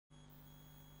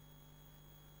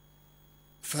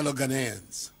Fellow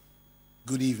Ghanaians,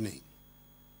 good evening.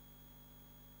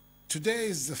 Today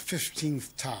is the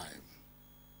 15th time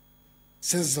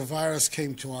since the virus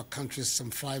came to our country some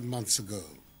 5 months ago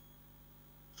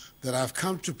that I've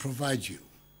come to provide you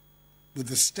with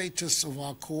the status of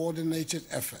our coordinated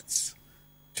efforts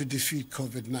to defeat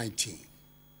COVID-19.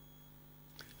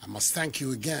 I must thank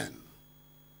you again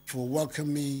for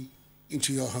welcoming me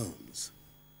into your homes.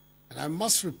 And I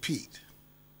must repeat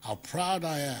how proud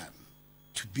I am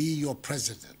to be your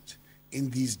president in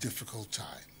these difficult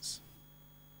times.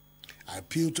 I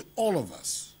appeal to all of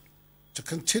us to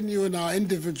continue in our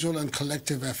individual and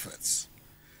collective efforts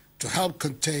to help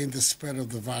contain the spread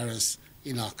of the virus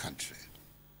in our country.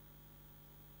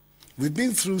 We've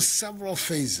been through several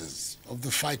phases of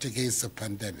the fight against the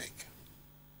pandemic.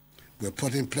 We've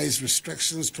put in place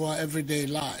restrictions to our everyday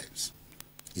lives,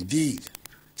 indeed,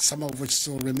 some of which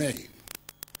still remain,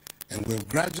 and we've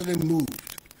gradually moved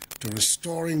to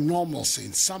restoring normalcy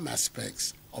in some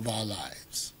aspects of our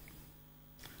lives.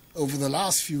 Over the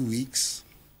last few weeks,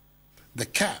 the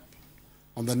cap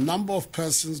on the number of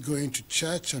persons going to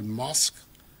church and mosque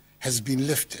has been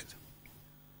lifted,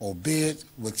 albeit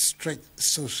with strict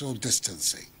social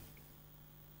distancing.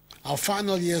 Our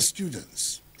final year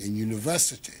students in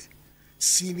university,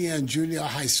 senior and junior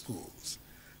high schools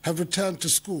have returned to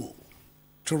school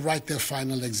to write their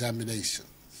final examinations.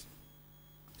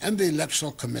 And the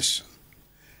Electoral Commission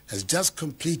has just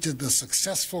completed the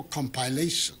successful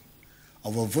compilation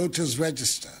of a voters'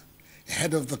 register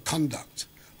ahead of the conduct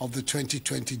of the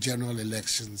 2020 general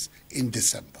elections in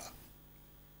December.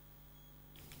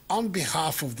 On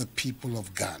behalf of the people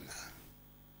of Ghana,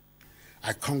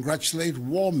 I congratulate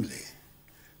warmly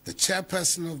the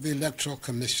chairperson of the Electoral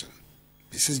Commission,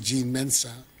 Mrs. Jean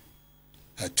Mensah,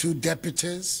 her two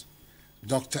deputies,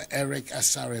 Dr. Eric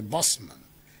Asare Bosman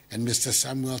and Mr.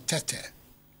 Samuel Tete,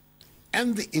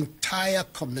 and the entire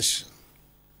Commission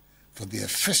for the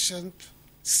efficient,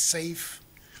 safe,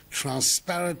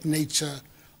 transparent nature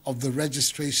of the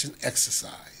registration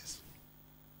exercise,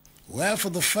 where for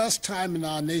the first time in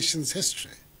our nation's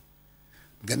history,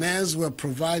 Ghanaians were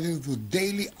provided with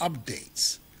daily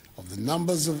updates of the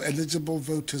numbers of eligible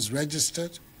voters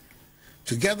registered,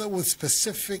 together with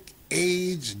specific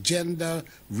age, gender,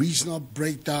 regional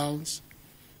breakdowns,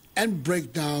 and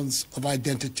breakdowns of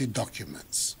identity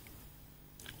documents.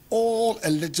 All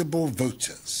eligible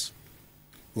voters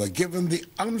were given the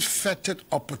unfettered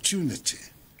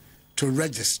opportunity to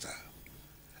register,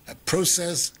 a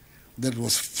process that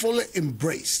was fully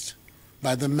embraced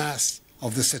by the mass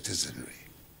of the citizenry.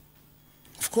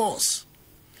 Of course,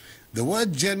 there were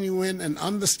genuine and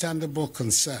understandable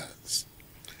concerns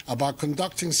about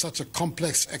conducting such a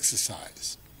complex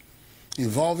exercise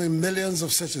involving millions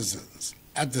of citizens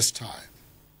at this time.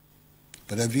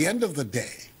 But at the end of the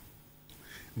day,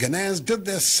 Ghanaians did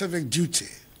their civic duty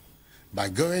by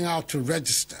going out to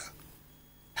register,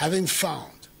 having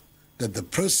found that the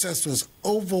process was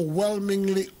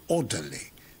overwhelmingly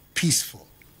orderly, peaceful,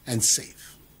 and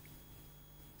safe.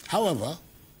 However,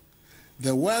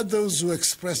 there were those who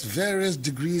expressed various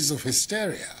degrees of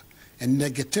hysteria and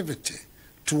negativity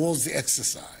towards the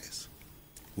exercise,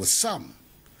 with some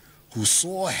who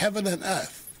saw heaven and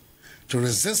earth to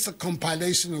resist the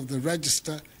compilation of the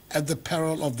register at the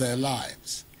peril of their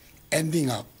lives, ending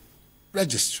up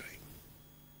registering.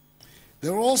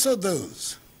 There were also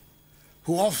those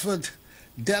who offered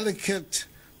delicate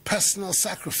personal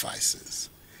sacrifices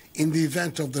in the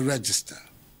event of the register,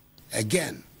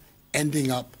 again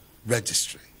ending up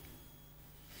registering.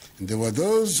 And there were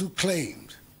those who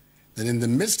claimed that in the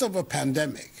midst of a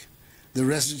pandemic, the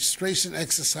registration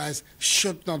exercise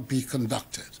should not be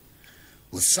conducted,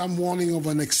 with some warning of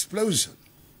an explosion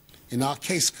in our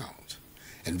case count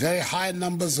and very high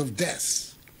numbers of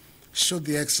deaths should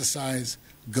the exercise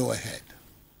go ahead.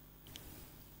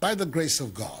 By the grace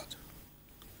of God,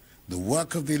 the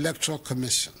work of the Electoral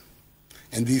Commission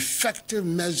and the effective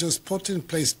measures put in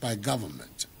place by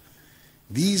government,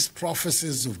 these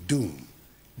prophecies of doom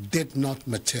did not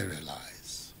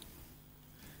materialize.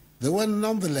 There were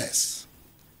nonetheless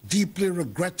deeply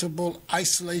regrettable,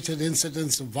 isolated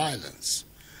incidents of violence,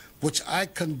 which I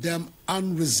condemn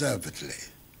unreservedly,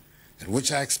 and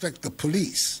which I expect the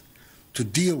police to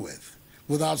deal with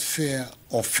without fear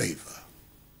or favor.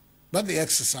 But the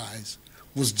exercise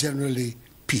was generally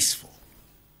peaceful.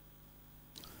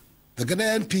 The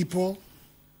Ghanaian people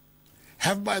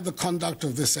have, by the conduct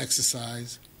of this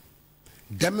exercise,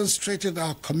 demonstrated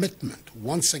our commitment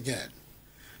once again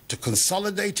to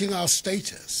consolidating our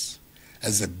status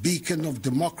as a beacon of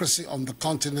democracy on the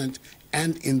continent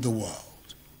and in the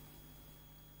world.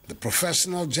 The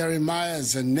professional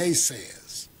Jeremiahs and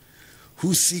naysayers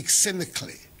who seek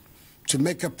cynically to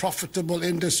make a profitable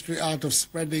industry out of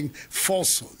spreading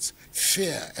falsehoods,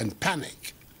 fear, and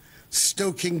panic,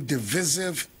 stoking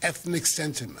divisive ethnic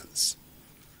sentiments,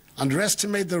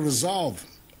 underestimate the resolve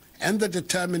and the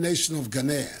determination of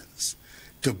Ghanaians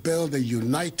to build a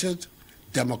united,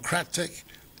 democratic,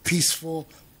 peaceful,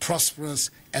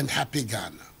 prosperous, and happy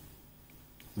Ghana.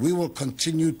 We will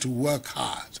continue to work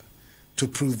hard to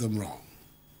prove them wrong.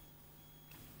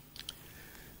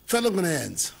 Fellow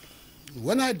Ghanaians,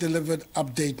 when I delivered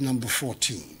update number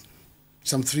 14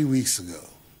 some 3 weeks ago,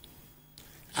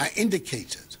 I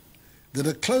indicated that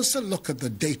a closer look at the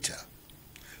data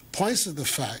points to the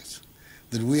fact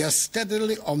that we are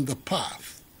steadily on the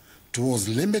path towards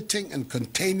limiting and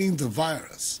containing the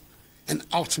virus and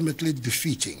ultimately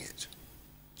defeating it.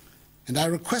 And I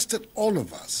requested all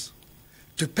of us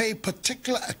to pay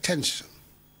particular attention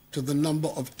to the number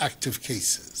of active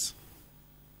cases.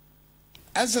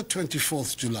 As of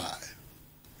 24th July,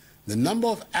 the number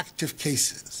of active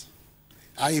cases,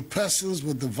 i.e. persons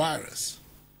with the virus,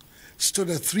 stood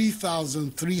at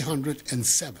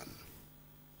 3,307.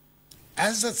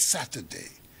 As of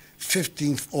Saturday,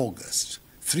 15th August,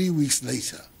 3 weeks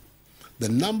later, the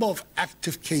number of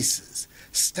active cases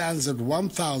stands at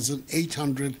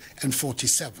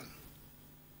 1,847.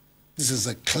 This is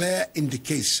a clear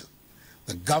indication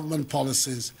that government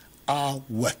policies are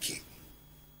working.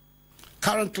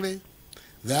 Currently,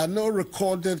 there are no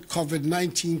recorded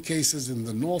COVID-19 cases in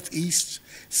the Northeast,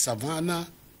 Savannah,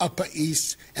 Upper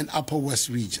East, and Upper West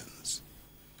regions.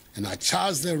 And I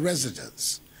charge their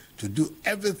residents to do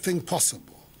everything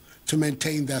possible to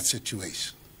maintain that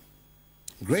situation.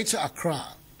 Greater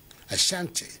Accra,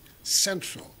 Ashanti,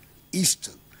 Central,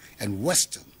 Eastern, and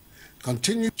Western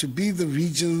continue to be the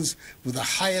regions with the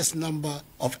highest number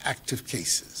of active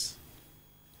cases.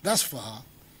 Thus far,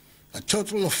 a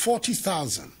total of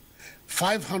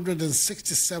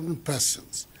 40,567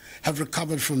 persons have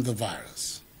recovered from the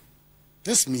virus.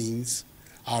 This means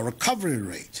our recovery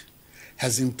rate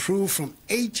has improved from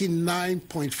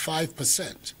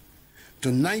 89.5% to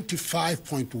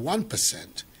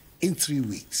 95.1% in 3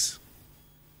 weeks.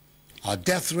 Our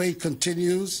death rate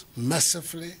continues,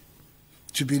 mercifully,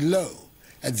 to be low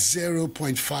at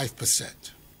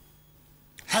 0.5%.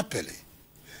 Happily,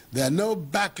 there are no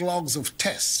backlogs of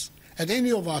tests at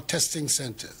any of our testing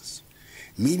centers,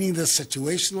 meaning the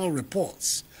situational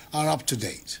reports are up to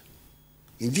date.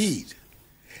 Indeed,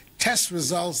 test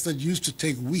results that used to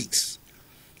take weeks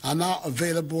are now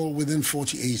available within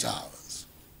 48 hours.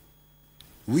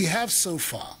 We have so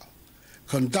far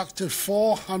conducted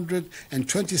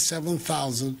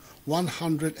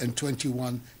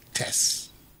 427,121 tests.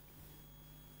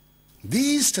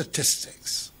 These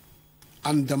statistics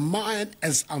undermine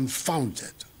as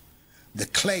unfounded the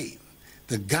claim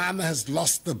that Ghana has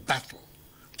lost the battle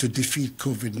to defeat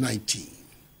COVID-19.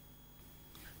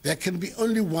 There can be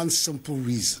only one simple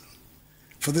reason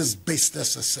for this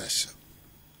baseless assertion,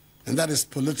 and that is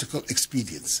political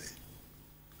expediency.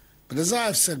 But as I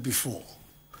have said before,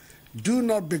 do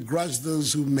not begrudge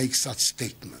those who make such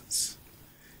statements.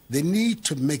 They need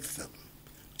to make them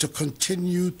to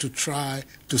continue to try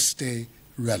to stay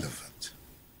relevant.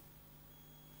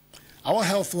 Our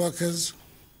health workers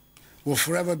will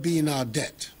forever be in our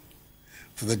debt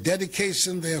for the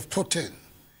dedication they have put in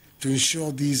to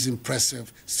ensure these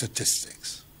impressive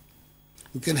statistics.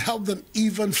 We can help them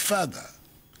even further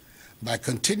by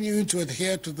continuing to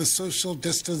adhere to the social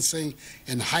distancing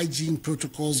and hygiene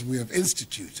protocols we have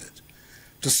instituted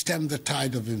to stem the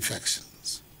tide of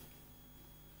infections.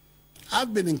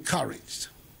 I've been encouraged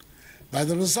by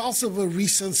the results of a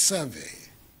recent survey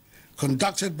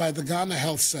conducted by the Ghana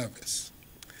Health Service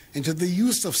into the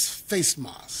use of face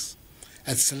masks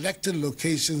at selected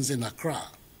locations in Accra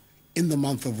in the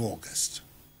month of August.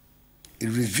 It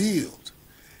revealed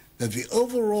that the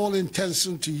overall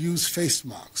intention to use face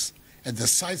masks at the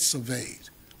sites surveyed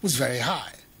was very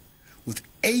high, with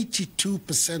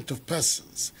 82% of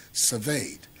persons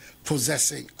surveyed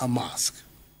possessing a mask.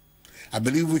 I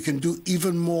believe we can do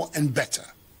even more and better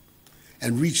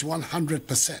and reach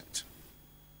 100%.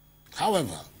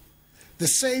 However, the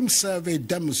same survey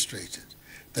demonstrated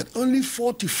that only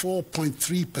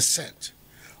 44.3%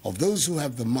 of those who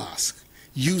have the mask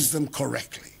use them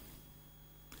correctly.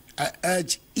 I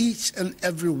urge each and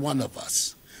every one of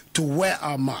us to wear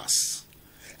our masks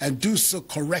and do so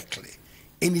correctly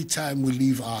anytime we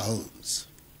leave our homes.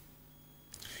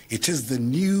 It is the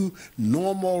new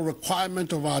normal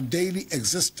requirement of our daily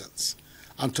existence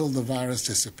until the virus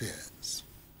disappears.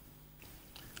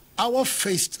 Our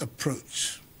phased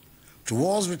approach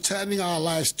towards returning our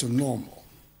lives to normal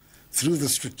through the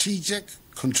strategic,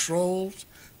 controlled,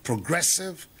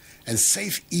 progressive and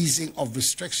safe easing of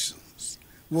restrictions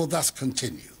will thus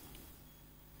continue.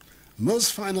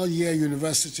 Most final year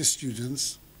university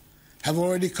students have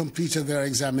already completed their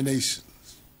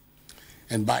examinations,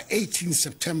 and by 18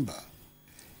 September,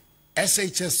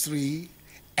 SHS3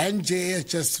 and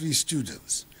JHS3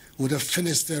 students would have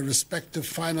finished their respective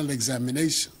final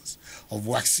examinations of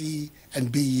WASSCE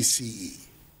and BECE.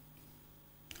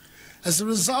 As a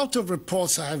result of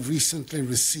reports I have recently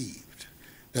received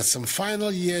that some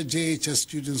final year JHS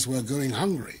students were going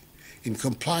hungry in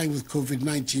complying with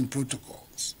COVID-19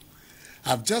 protocols,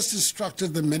 I've just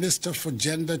instructed the Minister for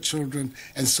Gender, Children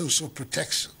and Social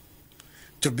Protection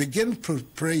to begin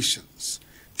preparations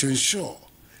to ensure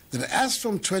that as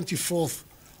from 24th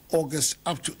August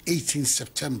up to 18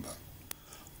 September,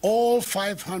 all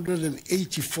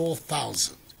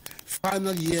 584,000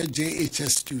 final year JHS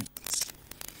students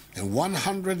and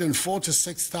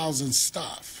 146,000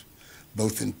 staff,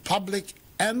 both in public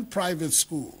and private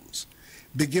schools,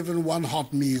 be given one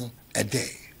hot meal a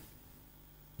day.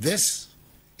 This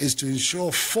is to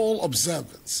ensure full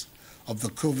observance of the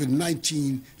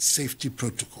COVID-19 safety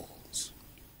protocols.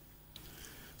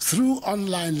 Through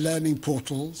online learning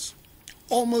portals,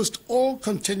 almost all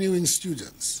continuing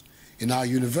students in our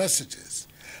universities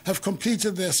have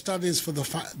completed their studies for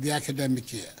the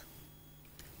academic year.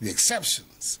 The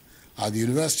exceptions are the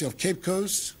University of Cape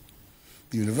Coast,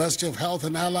 the University of Health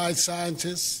and Allied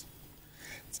Sciences,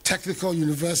 technical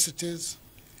universities,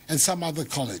 and some other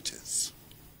colleges.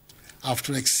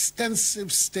 After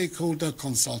extensive stakeholder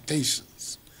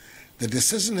consultations, the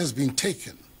decision has been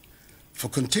taken for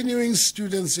continuing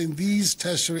students in these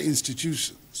tertiary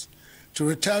institutions to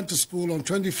return to school on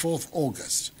 24th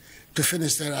August to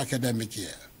finish their academic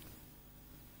year.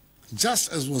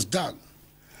 Just as was done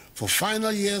for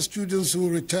final year students who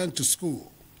returned to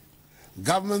school,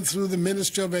 government through the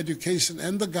Ministry of Education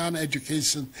and the Ghana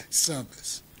Education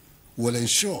Service will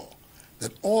ensure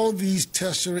that all these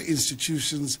tertiary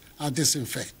institutions are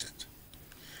disinfected.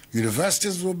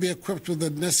 Universities will be equipped with the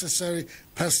necessary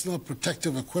personal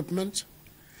protective equipment,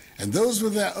 and those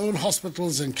with their own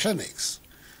hospitals and clinics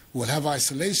will have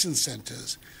isolation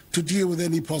centers to deal with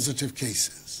any positive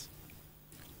cases.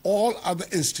 All other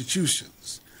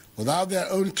institutions without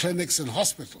their own clinics and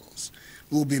hospitals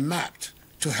will be mapped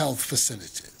to health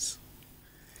facilities.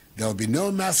 There will be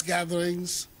no mass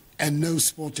gatherings and no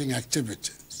sporting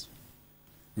activities.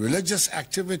 Religious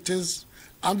activities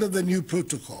under the new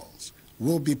protocols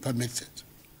will be permitted.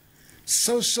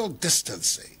 Social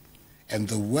distancing and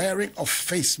the wearing of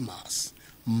face masks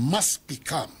must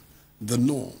become the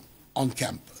norm on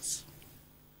campus.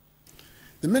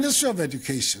 The Ministry of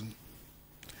Education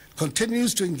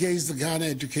continues to engage the Ghana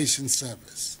Education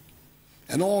Service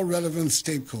and all relevant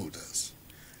stakeholders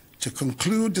to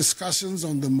conclude discussions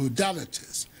on the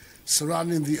modalities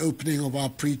surrounding the opening of our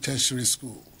pre-tertiary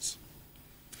schools.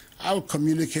 I will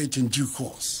communicate in due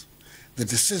course the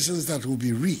decisions that will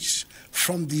be reached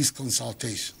from these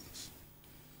consultations.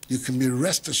 You can be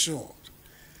rest assured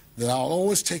that I'll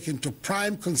always take into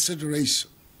prime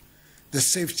consideration the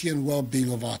safety and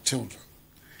well-being of our children,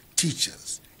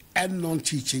 teachers, and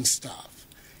non-teaching staff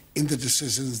in the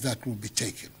decisions that will be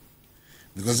taken,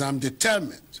 because I'm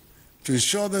determined to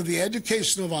ensure that the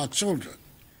education of our children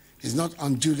is not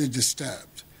unduly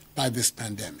disturbed by this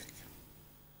pandemic.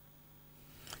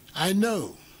 I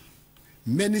know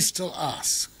many still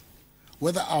ask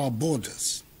whether our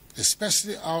borders,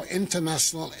 especially our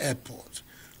international airport,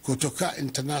 Kotoka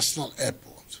International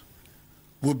Airport,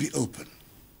 will be open.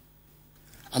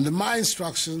 Under my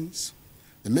instructions,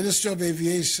 the Ministry of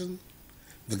Aviation,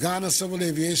 the Ghana Civil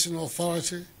Aviation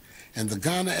Authority, and the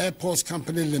Ghana Airports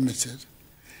Company Limited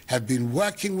have been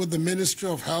working with the Ministry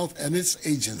of Health and its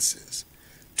agencies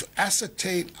to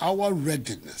ascertain our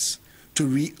readiness to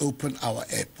reopen our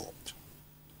airport.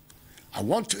 I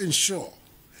want to ensure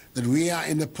that we are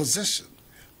in a position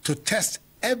to test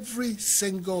every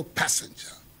single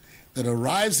passenger that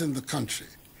arrives in the country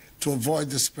to avoid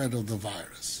the spread of the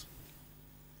virus.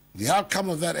 The outcome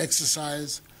of that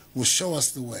exercise will show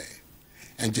us the way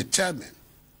and determine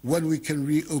when we can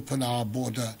reopen our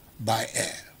border by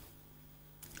air.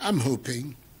 I'm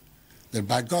hoping that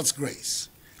by God's grace,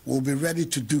 we'll be ready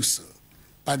to do so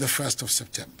by the 1st of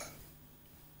September.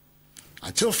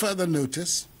 Until further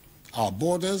notice, our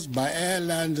borders by air,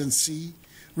 land, and sea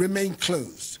remain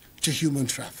closed to human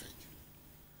traffic.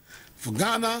 For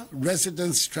Ghana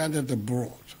residents stranded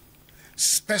abroad,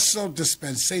 special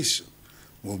dispensation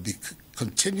will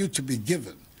continue to be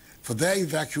given for their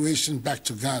evacuation back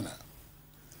to Ghana,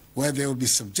 where they will be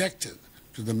subjected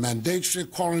to the mandatory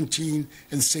quarantine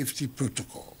and safety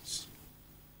protocols.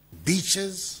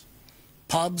 Beaches,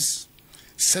 Pubs,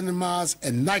 cinemas,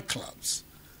 and nightclubs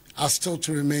are still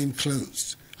to remain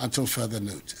closed until further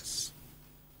notice.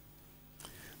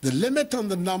 The limit on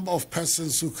the number of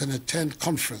persons who can attend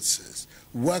conferences,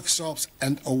 workshops,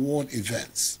 and award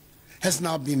events has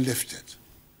now been lifted,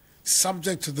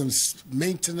 subject to the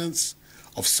maintenance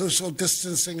of social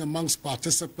distancing amongst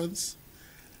participants,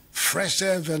 fresh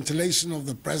air ventilation of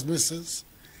the premises,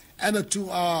 and a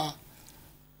 2-hour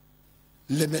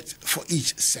limit for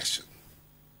each session.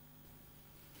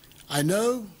 I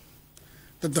know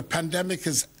that the pandemic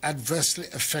has adversely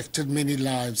affected many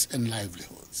lives and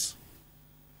livelihoods.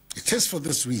 It is for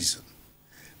this reason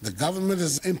the government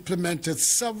has implemented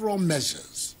several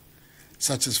measures,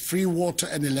 such as free water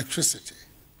and electricity,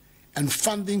 and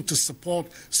funding to support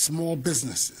small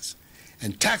businesses,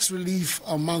 and tax relief,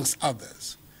 amongst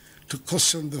others, to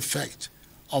cushion the effect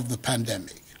of the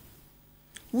pandemic.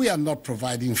 We are not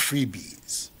providing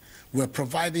freebies. We're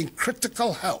providing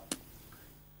critical help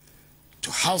to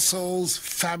households,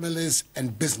 families,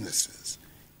 and businesses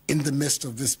in the midst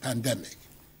of this pandemic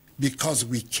because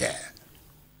we care.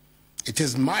 It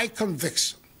is my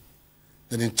conviction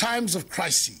that in times of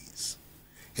crises,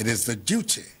 it is the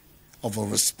duty of a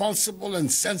responsible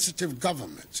and sensitive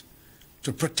government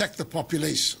to protect the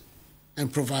population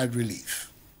and provide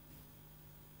relief.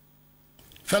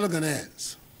 Fellow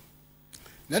Ghanaians,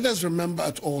 let us remember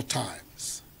at all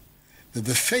times that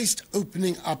the phased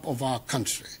opening up of our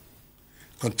country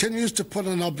continues to put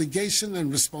an obligation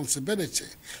and responsibility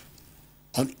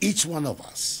on each one of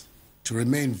us to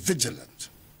remain vigilant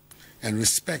and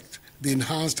respect the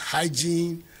enhanced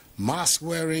hygiene, mask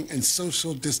wearing, and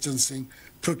social distancing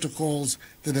protocols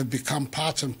that have become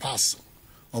part and parcel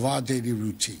of our daily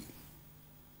routine.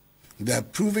 They are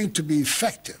proving to be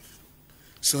effective,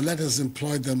 so let us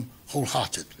employ them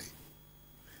wholeheartedly.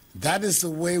 That is the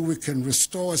way we can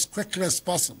restore as quickly as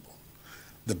possible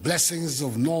the blessings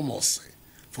of normalcy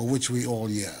for which we all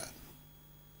yearn.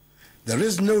 There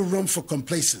is no room for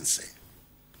complacency.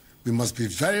 We must be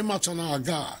very much on our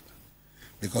guard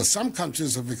because some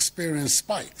countries have experienced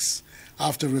spikes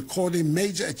after recording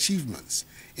major achievements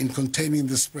in containing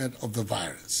the spread of the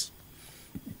virus.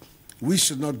 We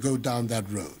should not go down that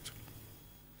road.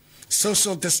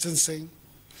 Social distancing,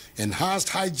 enhanced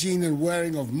hygiene, and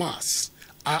wearing of masks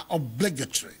are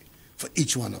obligatory for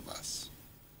each one of us.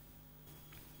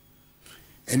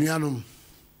 Enuanom,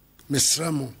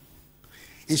 mesrɛ mo,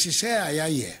 nhyehyɛ a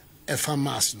yɛayɛ ɛfa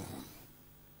mask no ho,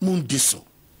 mundi so.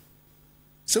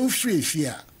 Sɛ wofiri fie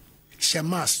a, hyɛ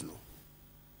mask no.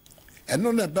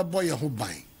 Ɛno na ɛbɛbɔ yɛn ho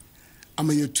ban,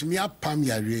 ama yɛtumi apam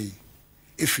yareɛ yi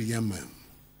ɛfiri yɛn man mu.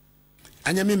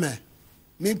 Anya mimɛ,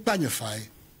 mimpa nyefae,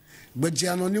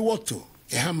 gbɛgyia no ni wɔto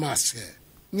ɛha mask ɛ,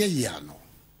 nye yia no.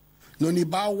 No ni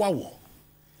ba wawo,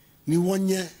 ni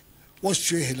wonye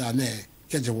wɔhwɛ helane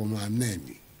kɛgye wɔ mu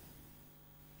amnani.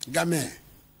 Game,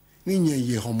 ni nye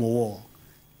ye homowo,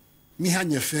 ni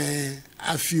hanye fe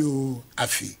afio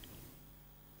afi.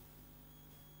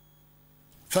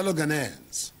 Fellow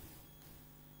Ghanaians,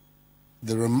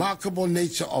 the remarkable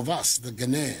nature of us, the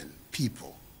Ghanaian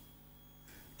people,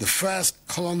 the first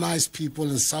colonized people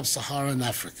in sub-Saharan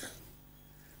Africa,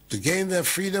 to gain their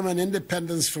freedom and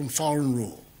independence from foreign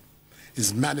rule,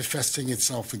 is manifesting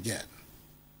itself again.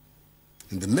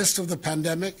 In the midst of the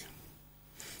pandemic,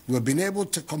 we've been able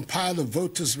to compile a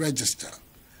voters' register,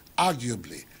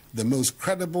 arguably the most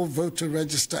credible voter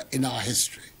register in our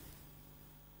history.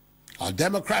 Our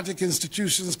democratic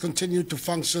institutions continue to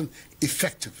function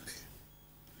effectively.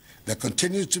 There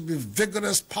continues to be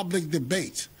vigorous public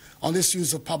debate on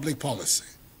issues of public policy.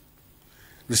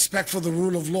 Respect for the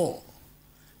rule of law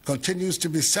continues to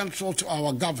be central to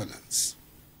our governance.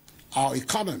 Our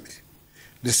economy,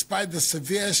 despite the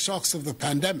severe shocks of the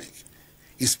pandemic,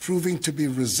 is proving to be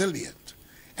resilient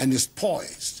and is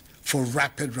poised for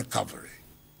rapid recovery.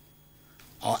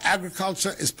 Our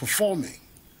agriculture is performing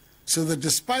so that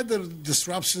despite the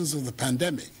disruptions of the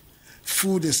pandemic,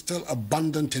 food is still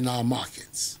abundant in our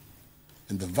markets,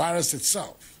 and the virus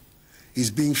itself is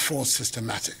being fought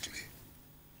systematically.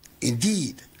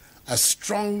 Indeed, a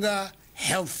stronger,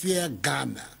 healthier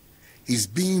Ghana is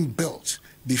being built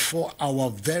before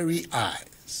our very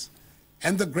eyes,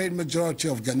 and the great majority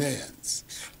of Ghanaians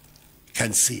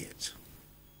can see it.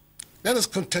 Let us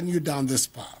continue down this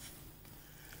path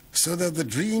so that the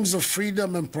dreams of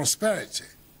freedom and prosperity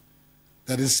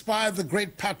that inspired the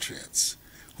great patriots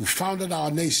who founded our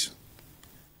nation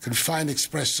can find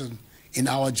expression in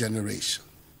our generation.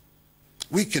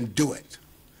 We can do it,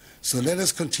 so let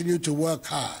us continue to work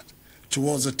hard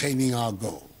towards attaining our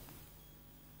goal.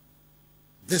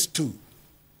 This too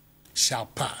shall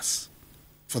pass,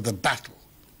 for the battle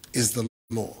is the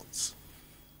Lord's.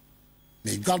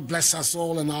 May God bless us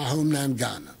all in our homeland,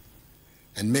 Ghana,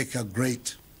 and make her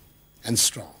great and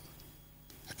strong.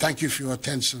 I thank you for your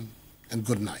attention, and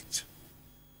good night.